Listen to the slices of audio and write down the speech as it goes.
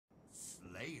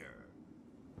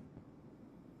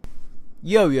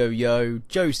Yo yo yo,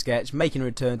 Joe Sketch making a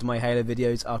return to my Halo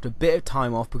videos after a bit of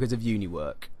time off because of uni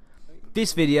work.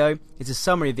 This video is a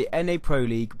summary of the NA Pro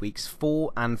League weeks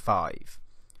 4 and 5.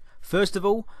 First of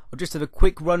all, I'll just have a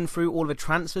quick run through all of the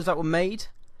transfers that were made.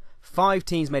 5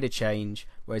 teams made a change,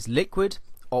 whereas Liquid,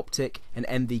 Optic and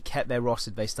Envy kept their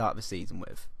roster they started the season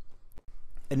with.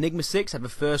 Enigma 6 had the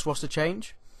first roster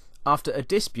change. After a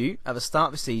dispute at the start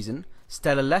of the season,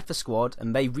 Stellar left the squad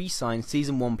and they re-signed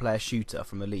Season 1 player Shooter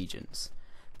from Alegiance.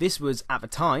 This was, at the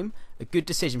time, a good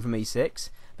decision from E6.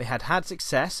 They had had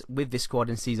success with this squad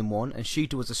in Season 1 and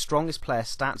Shooter was the strongest player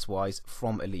stats-wise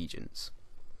from Alegiance.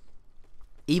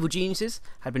 Evil Geniuses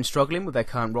had been struggling with their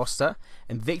current roster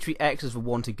and Victory X was the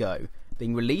one to go,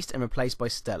 being released and replaced by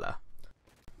Stellar.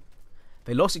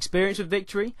 They lost experience with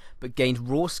Victory, but gained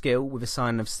raw skill with the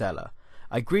signing of Stellar.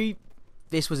 I agree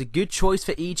this was a good choice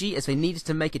for EG as they needed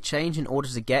to make a change in order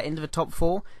to get into the top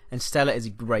 4, and Stellar is a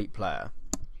great player.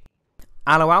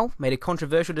 Aloal made a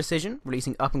controversial decision,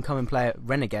 releasing up-and-coming player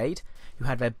Renegade, who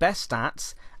had their best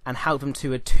stats and helped them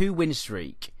to a 2-win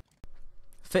streak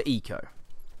for Eco.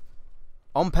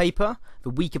 On paper, the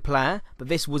weaker player, but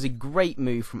this was a great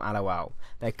move from Aloal,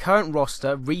 their current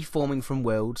roster reforming from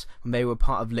Worlds when they were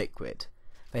part of Liquid.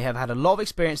 They have had a lot of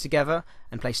experience together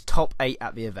and placed top 8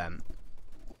 at the event.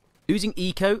 Losing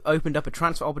Eco opened up a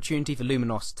transfer opportunity for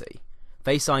Luminosity.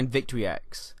 They signed Victory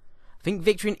X. I think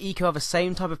Victory and Eco are the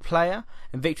same type of player,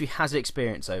 and Victory has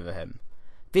experience over him.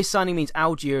 This signing means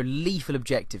Algae are a lethal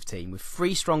objective team, with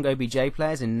 3 strong OBJ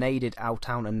players in Naded,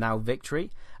 Outtown and now Victory,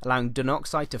 allowing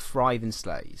Dunoxide to thrive in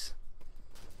slays.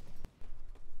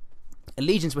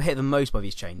 Alegiance were hit the most by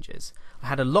these changes. I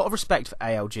had a lot of respect for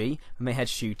ALG when they had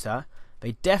Shooter.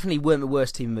 They definitely weren't the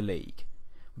worst team in the league.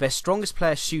 With their strongest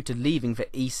player Shooter leaving for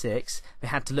E6, they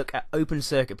had to look at open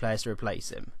circuit players to replace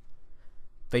him.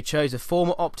 They chose a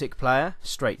former Optic player,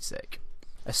 Straightsik.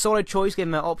 A solid choice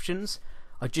given their options.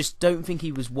 I just don't think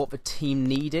he was what the team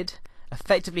needed.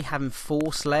 Effectively having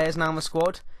 4 Slayers now in the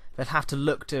squad, they'll have to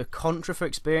look to Contra for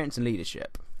experience and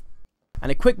leadership.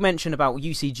 And a quick mention about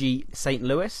UCG St.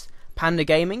 Louis. Panda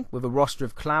Gaming, with a roster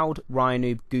of Cloud,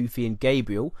 Ryanoob, Goofy and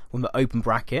Gabriel, won the open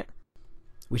bracket,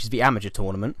 which is the amateur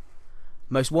tournament.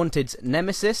 Most Wanted's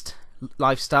Nemesis,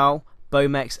 Lifestyle,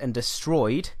 Bomex and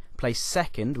Destroyed placed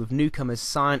second, with newcomers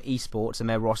Cyan Esports and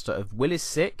their roster of Will is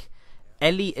Sick,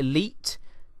 Ellie Elite,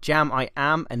 Jam I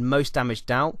Am and Most Damaged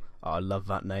Doubt, oh I love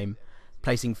that name,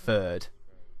 placing third.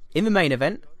 In the main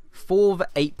event, 4 of the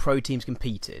 8 pro teams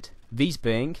competed, these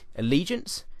being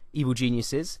Alegiance, Evil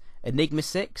Geniuses, Enigma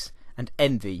 6 and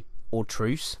Envy, or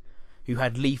Truce, who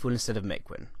had Lethal instead of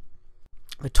Miquin.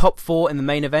 The top 4 in the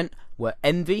main event were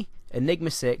Envy,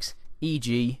 Enigma 6,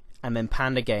 EG and then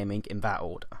Panda Gaming in that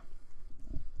order.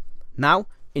 Now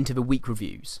into the week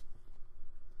reviews.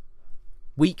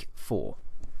 Week 4.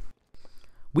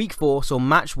 Week 4 saw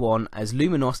match 1 as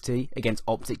Luminosity against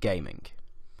Optic Gaming.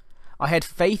 I had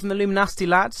faith in the Luminosity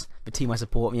lads, the team I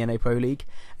support in the NA Pro League,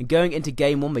 and going into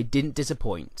game 1 they didn't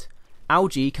disappoint.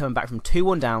 Algae coming back from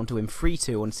 2-1 down to win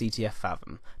 3-2 on CTF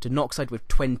Fathom, to Dunoxide with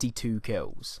 22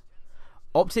 kills.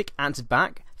 Optic answered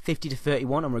back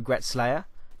 50-31 on Regret Slayer.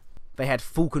 They had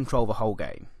full control the whole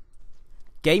game.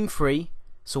 Game 3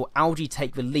 saw Algae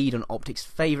take the lead on Optic's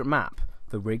favourite map,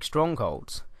 the Rig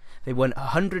Strongholds. They won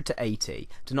 100-80,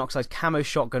 Dunoxide's camo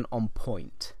shotgun on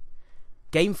point.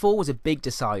 Game 4 was a big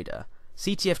decider.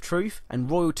 CTF Truth and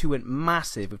Royal 2 went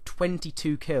massive with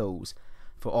 22 kills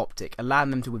for Optic, allowing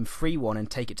them to win 3-1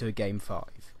 and take it to a game 5.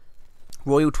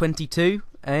 Royal 22,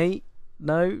 eh?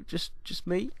 No, just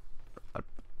me?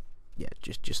 Yeah,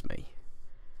 just me.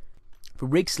 The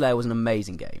Rig Slayer was an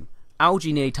amazing game.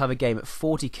 Algae nearly tied the game at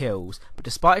 40 kills, but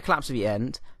despite a collapse at the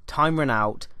end, time ran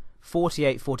out,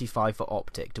 48-45 for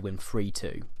Optic to win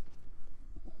 3-2.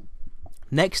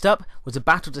 Next up was a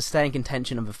battle to stay in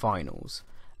contention of the finals.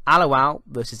 Aloal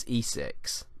versus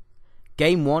E6.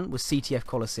 Game 1 was CTF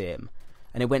Coliseum,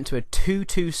 and it went to a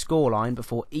 2-2 scoreline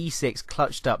before E6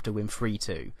 clutched up to win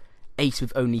 3-2, ace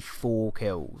with only 4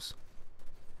 kills.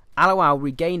 Aloal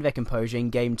regained their composure in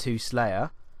Game 2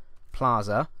 Slayer,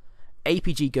 Plaza,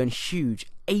 APG going huge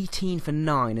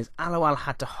 18-9 as Aloal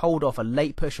had to hold off a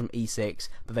late push from E6,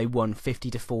 but they won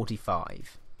 50-45.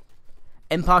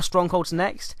 Empire Strongholds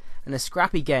next, and a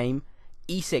scrappy game,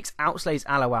 E6 outslays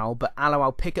Aloal, but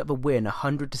Aloal pick up the win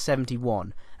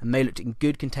 100-71 and they looked in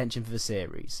good contention for the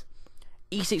series.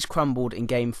 E6 crumbled in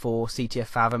Game 4 CTF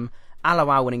Fathom,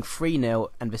 Aloal winning 3-0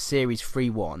 and the series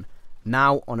 3-1,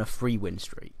 now on a 3-win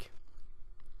streak.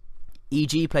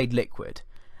 EG played Liquid,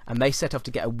 and they set off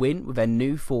to get a win with their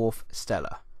new 4th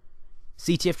Stellar.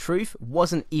 CTF Truth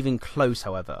wasn't even close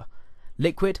however.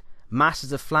 Liquid,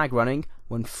 masters of flag running,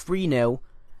 won 3-0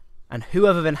 and who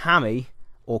other than Hammy,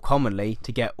 or commonly,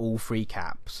 to get all 3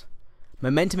 caps.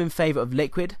 Momentum in favour of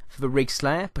Liquid for the Rig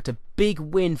Slayer, but a big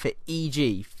win for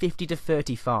EG,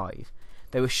 50-35.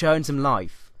 They were showing some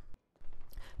life.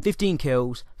 15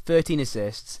 kills, 13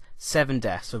 assists, 7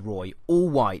 deaths for Roy, all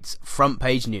whites, front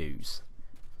page news.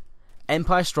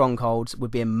 Empire Strongholds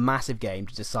would be a massive game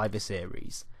to decide the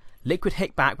series. Liquid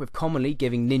hit back with commonly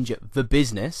giving Ninja the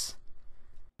business.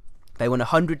 They won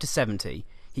 100-70.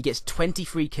 He gets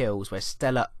 23 kills where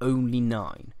Stella only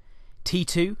 9.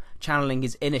 T2 channeling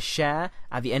his inner Cher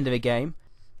at the end of the game.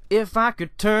 If I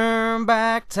could turn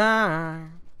back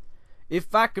time,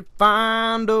 if I could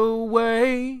find a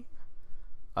way.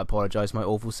 I apologise for my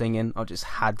awful singing, I just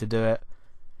had to do it.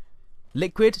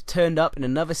 Liquid turned up in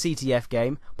another CTF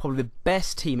game, probably the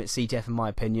best team at CTF in my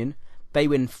opinion. They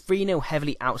win 3-0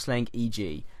 heavily outslaying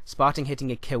EG, Spartan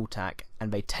hitting a kill tack,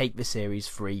 and they take the series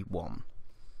 3-1.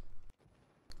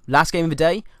 Last game of the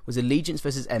day was Alegiance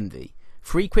vs Envy.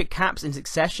 3 quick caps in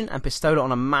succession and Pistola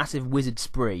on a massive wizard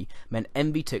spree meant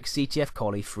Envy took CTF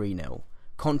Collie 3-0.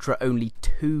 Contra only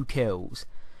 2 kills.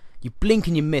 You blink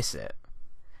and you miss it.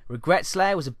 Regret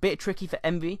Slayer was a bit tricky for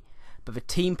Envy, but the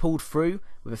team pulled through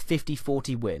with a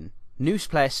 50-40 win. Noose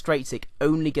player Straightsick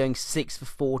only going 6 for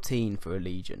 14 for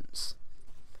Alegiance.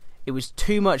 It was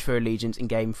too much for Alegiance in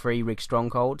Game 3 Rig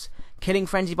Strongholds. Killing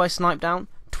Frenzy by Snipedown,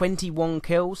 21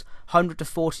 kills,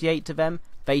 100-48 to them.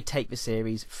 They take the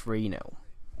series 3-0.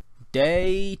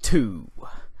 Day 2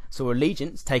 saw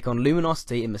Alegiance take on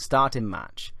Luminosity in the starting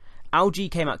match.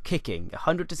 LG came out kicking,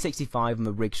 100-65 on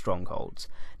the Rig Strongholds.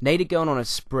 Nader going on a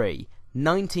spree,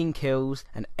 19 kills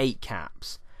and 8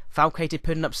 caps. Falcated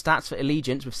putting up stats for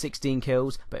Alegiance with 16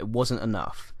 kills, but it wasn't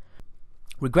enough.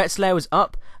 Regret Slayer was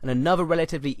up, and another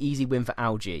relatively easy win for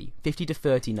LG,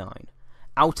 50-39.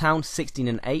 Owltown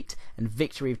 16-8 and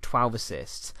victory of 12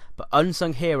 assists, but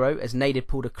unsung hero as Nader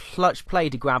pulled a clutch play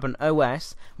to grab an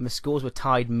OS when the scores were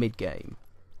tied mid-game.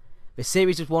 The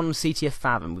series was won on CTF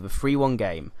Fathom with a 3-1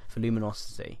 game for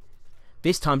Luminosity.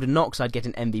 This time the Noxide get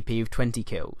an MVP with 20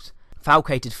 kills.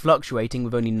 Falcated fluctuating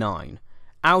with only 9.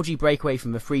 Algae break away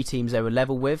from the 3 teams they were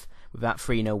level with that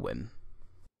 3-0 win.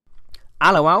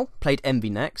 Alawal played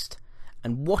Envy next,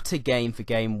 and what a game for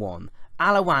Game 1.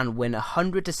 Alawan win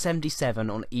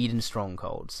 100-77 on Eden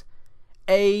Strongholds.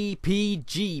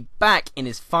 APG back in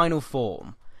his final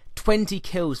form. 20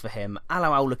 kills for him,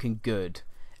 Alawal looking good.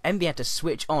 Envy had to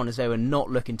switch on as they were not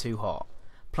looking too hot.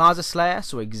 Plaza Slayer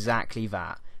saw exactly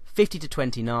that.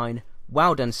 50-29,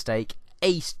 well done Stake,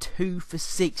 ace 2 for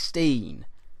 16.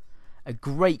 A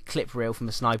great clip reel from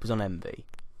the snipers on Envy.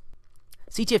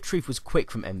 CTF Truth was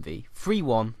quick from Envy,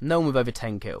 3-1, no one with over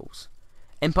 10 kills.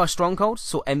 Empire Stronghold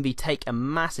saw Envy take a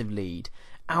massive lead.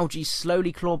 Algae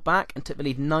slowly clawed back and took the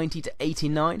lead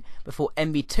 90-89 before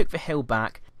Envy took the hill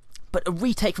back, but a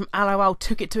retake from Alawal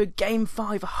took it to a Game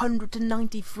 5,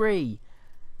 100-93.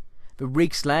 The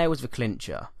Rig Slayer was the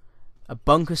clincher. A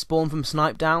bunker spawn from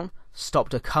Snipedown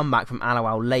stopped a comeback from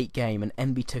Alawal late game, and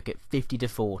Envy took it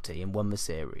 50-40 and won the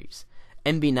series.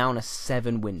 Envy now on a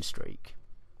 7-win streak.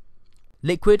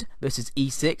 Liquid vs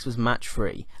E6 was match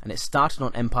 3, and it started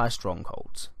on Empire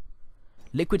Strongholds.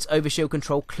 Liquid's overshield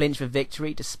control clinched the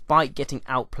victory despite getting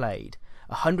outplayed,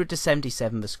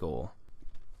 100-77 the score.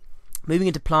 Moving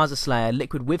into Plaza Slayer,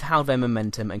 Liquid withheld their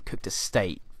momentum and cooked a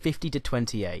state,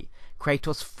 50-28,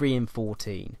 Kratos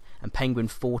 3-14, and Penguin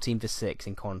 14-6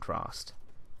 in contrast.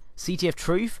 CTF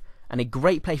Truth, and a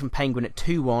great play from Penguin at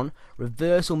 2-1,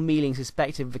 reversal mealing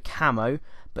suspected of the camo,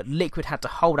 but Liquid had to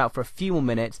hold out for a few more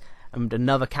minutes, and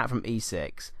another cap from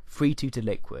E6, 3-2 to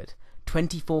Liquid,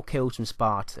 24 kills from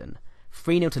Spartan,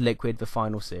 3-0 to Liquid, the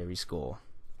final series score.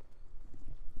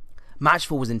 Match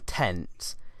 4 was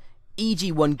intense.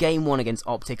 EG won Game 1 against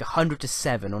Optic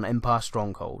 100-7 on Empire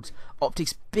Strongholds,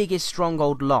 Optic's biggest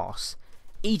Stronghold loss.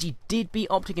 EG did beat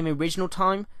Optic in the original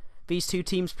time these two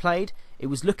teams played. It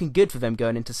was looking good for them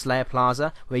going into Slayer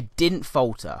Plaza, where they didn't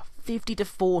falter,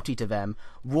 50-40 to them,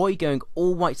 Roy going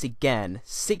all whites again,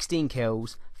 16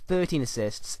 kills, 13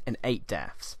 assists and 8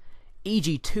 deaths.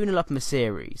 EG 2-0 up in the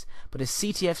series, but as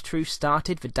CTF's Truth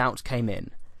started, the doubts came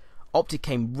in. Optic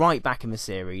came right back in the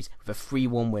series with a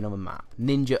 3-1 win on the map.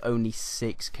 Ninja only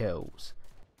 6 kills.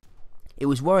 It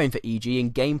was worrying for EG,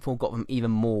 and Game 4 got them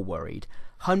even more worried.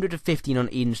 115 on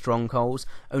Eden Strongholds,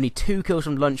 only 2 kills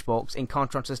from Lunchbox in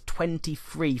contrast to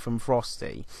 23 from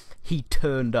Frosty. He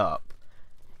turned up.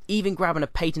 Even grabbing a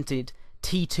patented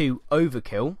T2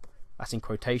 overkill, that's in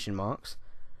quotation marks.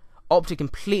 Optic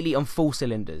completely on full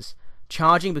cylinders,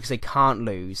 charging because they can't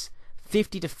lose.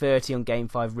 50-30 on Game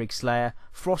 5 Rig Slayer,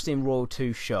 Frosty and Royal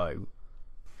 2 show.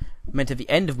 Meant at the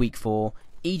end of Week 4,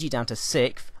 EG down to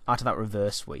 6th after that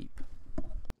reverse sweep.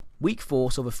 Week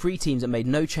 4 saw the 3 teams that made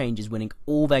no changes winning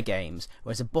all their games,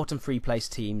 whereas the bottom 3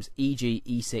 placed teams, e.g.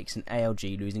 E6 and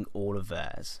ALG, losing all of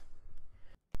theirs.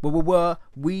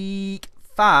 Week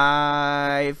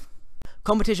 5.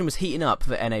 Competition was heating up for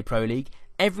the NA Pro League,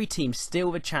 every team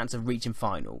still with a chance of reaching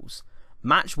finals.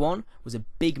 Match 1 was a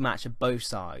big match of both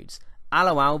sides,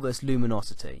 Aloal vs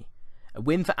Luminosity. A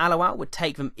win for Aloal would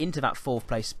take them into that 4th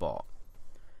place spot.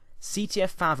 CTF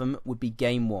Fathom would be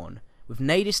game 1. With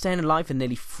Nader staying alive for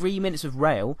nearly 3 minutes with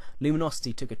Rail,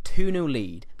 Luminosity took a 2-0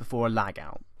 lead before a lag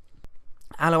out.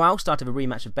 Aloal started a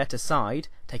rematch of better side,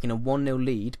 taking a 1-0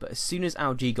 lead, but as soon as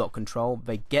LG got control,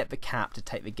 they get the cap to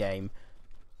take the game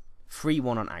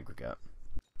 3-1 on aggregate.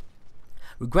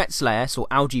 Regret Slayer saw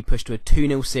LG push to a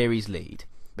 2-0 series lead.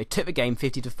 They took the game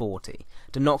 50-40,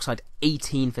 Denoxide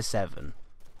 18 for 7.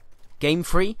 Game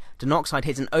 3, Denoxide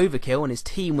hits an overkill and his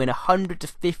team win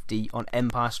 100-50 on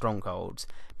Empire Strongholds,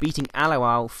 beating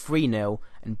Aloal 3-0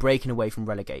 and breaking away from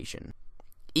relegation.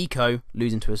 Eco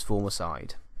losing to his former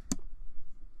side.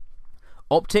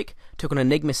 Optic took on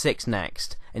Enigma 6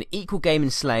 next, an equal game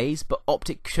in Slays, but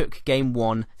Optic took game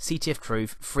 1, CTF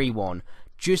Truth 3-1,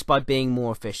 just by being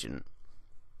more efficient.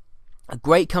 A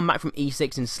great comeback from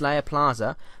E6 in Slayer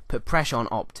Plaza put pressure on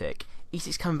Optic,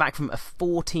 E6 coming back from a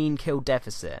 14 kill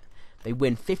deficit. They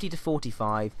win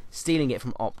 50-45, stealing it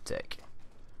from Optic.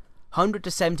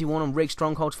 100-71 on Rig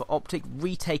Strongholds for Optic,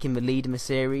 retaking the lead in the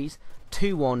series.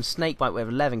 2-1, Snakebite with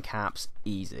 11 caps,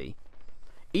 easy.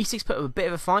 E6 put up a bit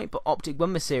of a fight, but Optic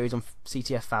won the series on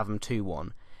CTF Fathom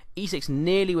 2-1. E6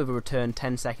 nearly with a return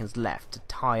 10 seconds left to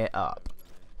tie it up.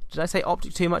 Did I say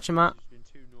Optic too much in that?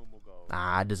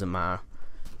 It doesn't matter.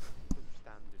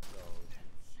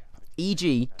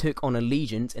 EG took on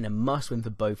Alegiance in a must-win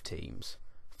for both teams.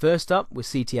 First up was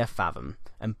CTF Fathom,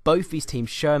 and both these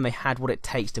teams showing they had what it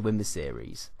takes to win the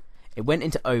series. It went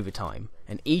into overtime,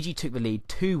 and EG took the lead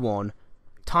 2-1,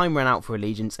 time ran out for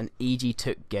Alegiance, and EG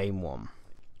took game 1.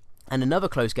 And another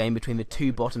close game between the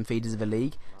 2 bottom feeders of the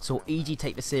league saw EG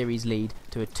take the series lead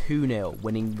to a 2-0,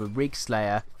 winning the Rig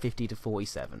Slayer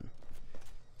 50-47.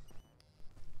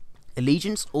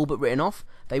 Alegiance, all but written off,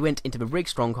 they went into the Rig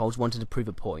Strongholds wanting to prove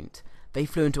a point. They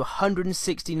flew into a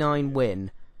 169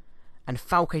 win, and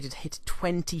Falcated hit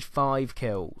 25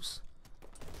 kills.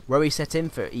 Rowie set in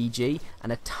for EG,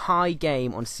 and a tie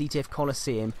game on CTF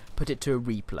Coliseum put it to a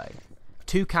replay.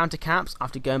 2 counter caps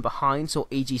after going behind saw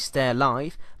EG stay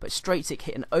alive, but Straight Sick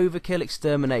hit an overkill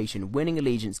extermination, winning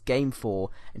Alegiance game 4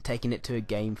 and taking it to a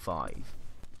game 5.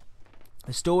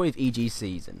 The story of EG's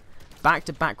season.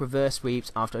 Back-to-back reverse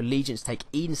sweeps after Alegiance take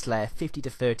Eden Slayer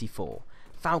 50-34.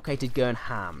 Falcated going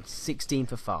ham, 16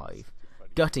 for 5.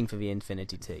 Gutting for the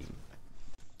Infinity team.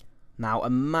 Now a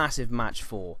massive match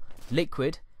 4.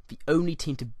 Liquid, the only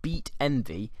team to beat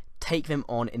Envy, take them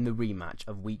on in the rematch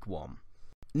of week 1.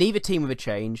 Neither team with a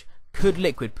change. Could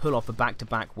Liquid pull off a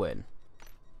back-to-back win?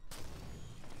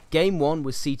 Game 1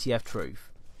 was CTF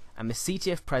Truth, and the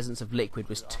CTF presence of Liquid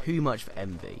was too much for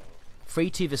Envy.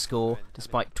 3-2 the score,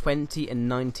 despite 20 and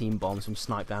 19 bombs from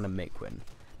Snipedown and Miquin.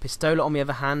 Pistola on the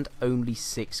other hand, only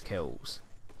 6 kills.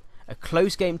 A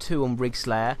close game 2 on Rig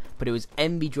Slayer, but it was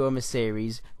Envy drawing the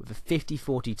series with a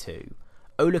 50-42.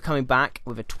 Ola coming back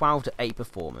with a 12-8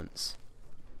 performance.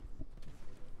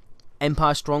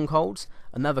 Empire Strongholds,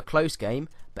 another close game,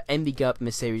 but Envy go up in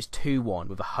the series 2-1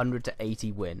 with a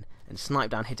 100-80 win, and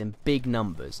Snipedown hitting big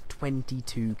numbers,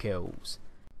 22 kills.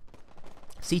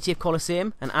 CTF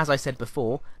Coliseum, and as I said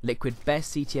before, Liquid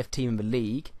best CTF team in the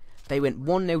league, they went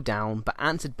 1-0 down but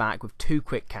answered back with 2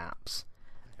 quick caps.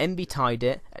 Envy tied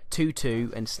it at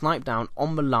 2-2 and Snipedown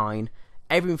on the line.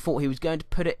 Everyone thought he was going to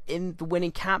put it in the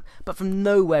winning cap, but from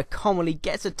nowhere Commonly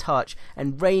gets a touch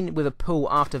and Rain with a pull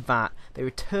after that. They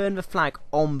return the flag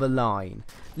on the line.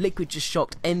 Liquid just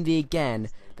shocked Envy again.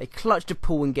 They clutched a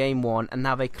pull in game 1 and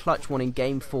now they clutch one in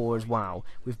game 4 as well,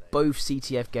 with both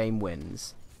CTF game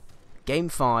wins. Game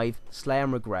 5, Slayer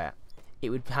and Regret.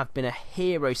 It would have been a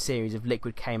hero series if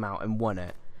Liquid came out and won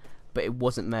it, but it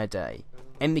wasn't their day.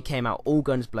 Envy came out all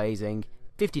guns blazing,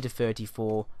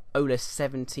 50-34, Ola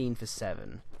 17 for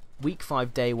 7. Week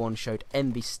 5 day 1 showed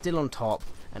Envy still on top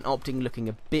and Optic looking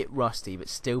a bit rusty but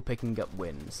still picking up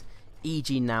wins. EG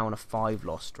now on a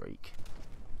 5-loss streak.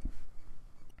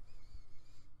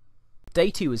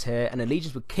 Day 2 was here and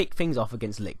Alegiance would kick things off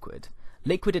against Liquid.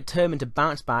 Liquid determined to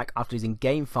bounce back after losing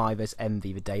Game 5 as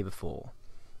Envy the day before.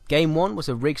 Game 1 was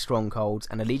a Rig Strongholds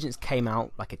and Alegiance came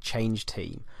out like a changed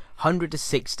team.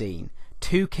 100-16,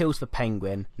 2 kills for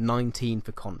Penguin, 19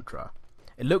 for Contra.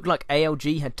 It looked like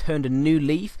ALG had turned a new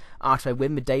leaf after a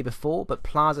win the day before, but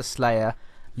Plaza Slayer,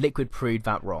 Liquid proved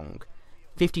that wrong.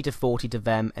 50-40 to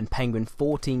them and Penguin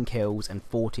 14 kills and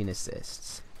 14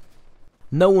 assists.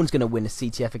 No one's going to win a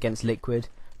CTF against Liquid.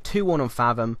 2-1 on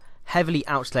Fathom, heavily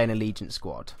outslaying Alegiance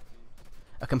squad.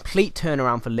 A complete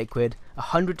turnaround for Liquid,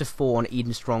 100-4 on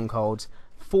Eden Strongholds,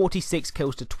 46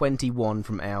 kills to 21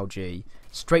 from ALG,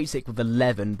 Straight Sick with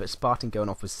 11 but Spartan going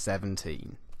off with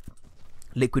 17.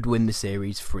 Liquid win the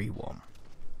series 3-1.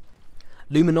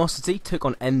 Luminosity took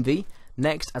on Envy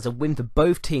next, as a win for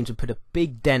both teams would put a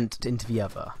big dent into the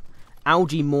other.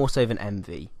 ALG more so than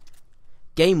Envy.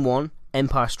 Game 1,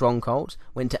 Empire Strongholds,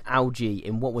 went to ALG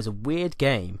in what was a weird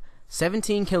game.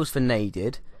 17 kills for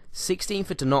Naded, 16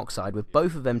 for Denoxide, with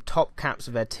both of them top caps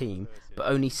of their team, but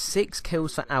only 6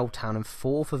 kills for Altown and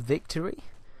 4 for Victory.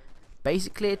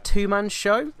 Basically a two-man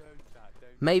show.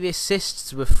 Maybe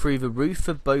assists were through the roof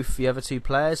for both the other two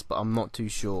players, but I'm not too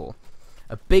sure.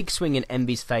 A big swing in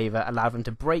Envy's favour allowed them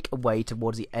to break away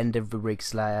towards the end of the Rig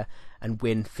Slayer and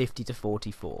win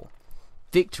 50-44.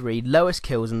 Victory, lowest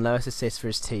kills and lowest assists for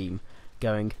his team,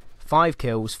 going 5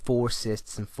 kills, 4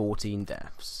 assists and 14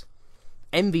 deaths.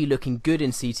 Envy looking good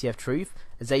in CTF Truth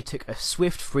as they took a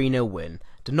swift 3-0 win.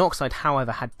 Denoxide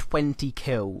however had 20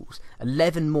 kills,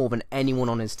 11 more than anyone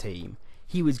on his team.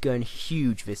 He was going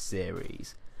huge this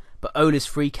series, but Ola's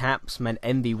 3 caps meant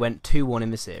Envy went 2-1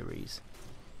 in the series.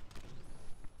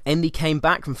 Envy came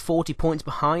back from 40 points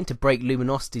behind to break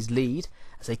Luminosity's lead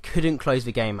as they couldn't close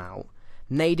the game out.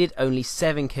 Naded only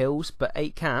 7 kills but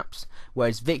 8 caps,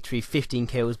 whereas Victory 15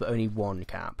 kills but only 1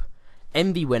 cap.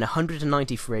 Envy win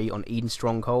 193 on Eden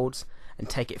Strongholds and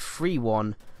take it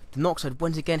 3-1. Denoxide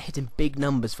once again hitting big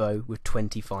numbers though with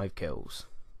 25 kills.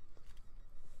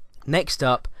 Next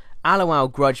up, Aloal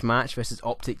grudge match versus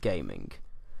Optic Gaming.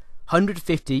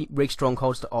 150 Rig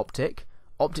Strongholds to Optic.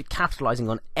 Optic capitalising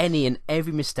on any and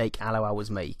every mistake Aloal was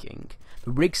making.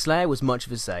 The Rig Slayer was much of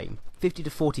the same,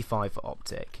 50-45 for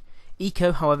Optic.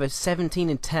 Eco however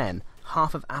 17-10,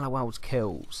 half of Aloal's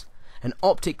kills. And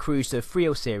Optic cruised to a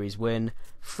 3-0 series win,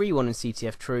 3-1 in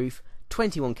CTF Truth,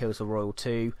 21 kills for Royal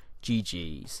 2,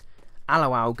 GG's.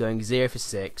 Aloal going 0 for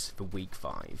 6 for week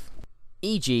 5.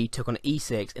 EG took on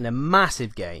E6 in a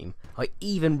massive game. I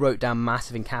even wrote down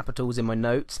massive in capitals in my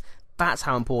notes. That's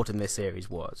how important this series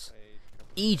was.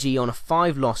 EG on a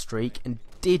 5-loss streak and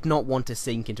did not want to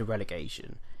sink into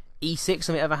relegation. E6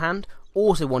 on the other hand,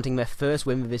 also wanting their first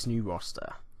win with this new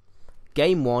roster.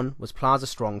 Game 1 was Plaza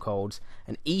Strongholds,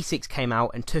 and E6 came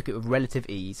out and took it with relative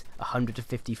ease,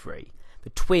 100-53. The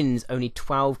Twins only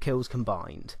 12 kills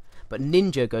combined, but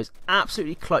Ninja goes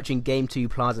absolutely clutching Game 2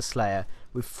 Plaza Slayer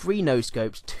with 3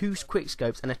 no-scopes, 2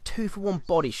 quick-scopes and a 2-for-1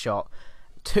 body shot,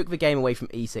 took the game away from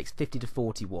E6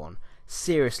 50-41.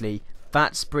 Seriously,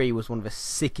 that spree was one of the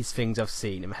sickest things I've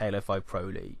seen in Halo 5 Pro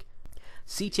League.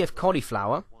 CTF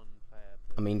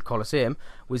Coliseum,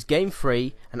 was game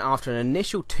 3, and after an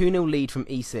initial 2-0 lead from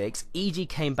E6, EG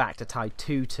came back to tie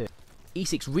 2-2.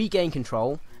 E6 regained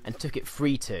control and took it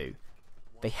 3-2.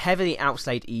 They heavily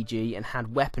outslayed EG and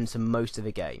had weapons for most of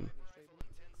the game.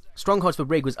 Strongholds for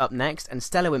Rig was up next, and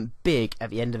Stella went big at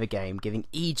the end of the game, giving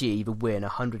EG the win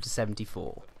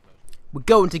 100-74. We're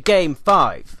going to game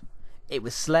 5. It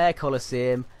was Slayer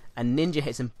Coliseum, and Ninja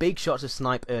hit some big shots of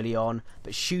snipe early on,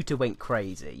 but Shooter went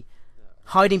crazy,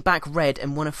 hiding back red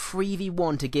and won a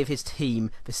 3v1 to give his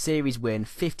team the series win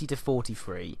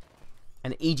 50-43,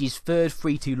 and EG's third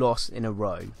 3-2 loss in a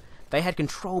row. They had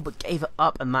control but gave it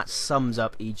up, and that sums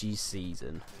up EG's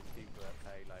season.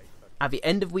 At the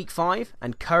end of week 5,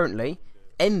 and currently,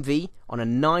 Envy on a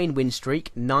 9-win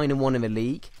streak, 9-1 in the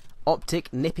league,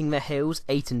 Optic nipping their heels,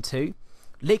 8-2,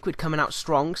 Liquid coming out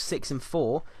strong,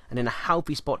 6-4, and in a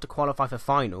healthy spot to qualify for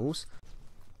finals.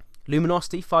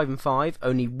 Luminosity 5-5,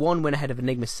 only 1 win ahead of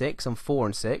Enigma 6 on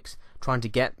 4-6, trying to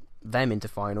get them into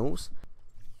finals.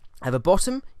 At the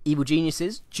bottom, Evil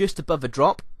Geniuses just above the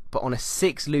drop, but on a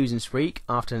 6 losing streak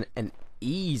after an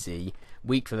easy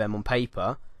week for them on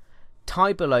paper.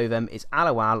 Tied below them is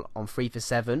Aloal on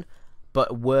 3-7,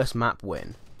 but a worse map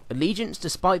win. Alegiance,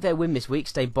 despite their win this week,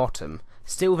 stay bottom,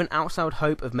 still with an outside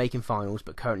hope of making finals,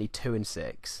 but currently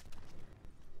 2-6.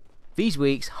 These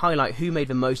weeks highlight who made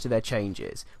the most of their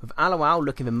changes, with Aloal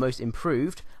looking the most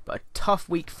improved, but a tough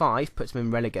week 5 puts them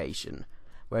in relegation,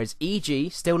 whereas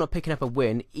EG still not picking up a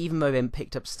win even though they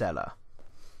picked up Stella.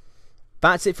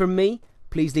 That's it from me.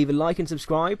 Please leave a like and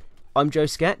subscribe. I'm Joe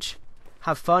Sketch.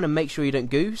 Have fun and make sure you don't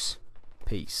goose.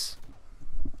 Peace.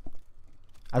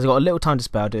 As I've got a little time to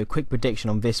spare, I'll do a quick prediction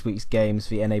on this week's games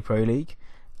for the NA Pro League.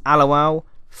 Aloal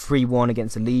 3-1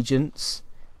 against Alegiance.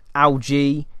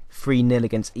 ALG 3-0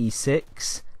 against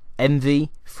E6.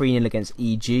 Envy 3-0 against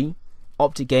EG.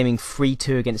 Optic Gaming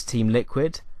 3-2 against Team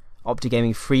Liquid. Optic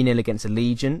Gaming 3-0 against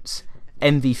Alegiance.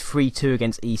 Envy 3-2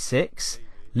 against E6.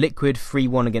 Liquid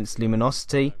 3-1 against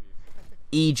Luminosity.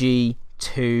 EG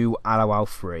 2, Alawal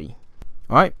 3.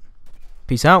 Alright,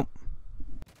 peace out.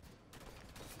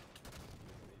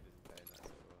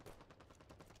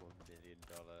 $1 million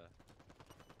companies.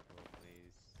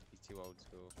 He's too old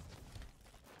school.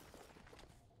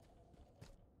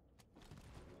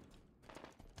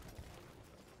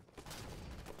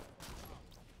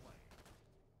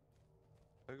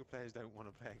 Poker players don't want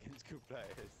to play against good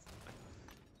players.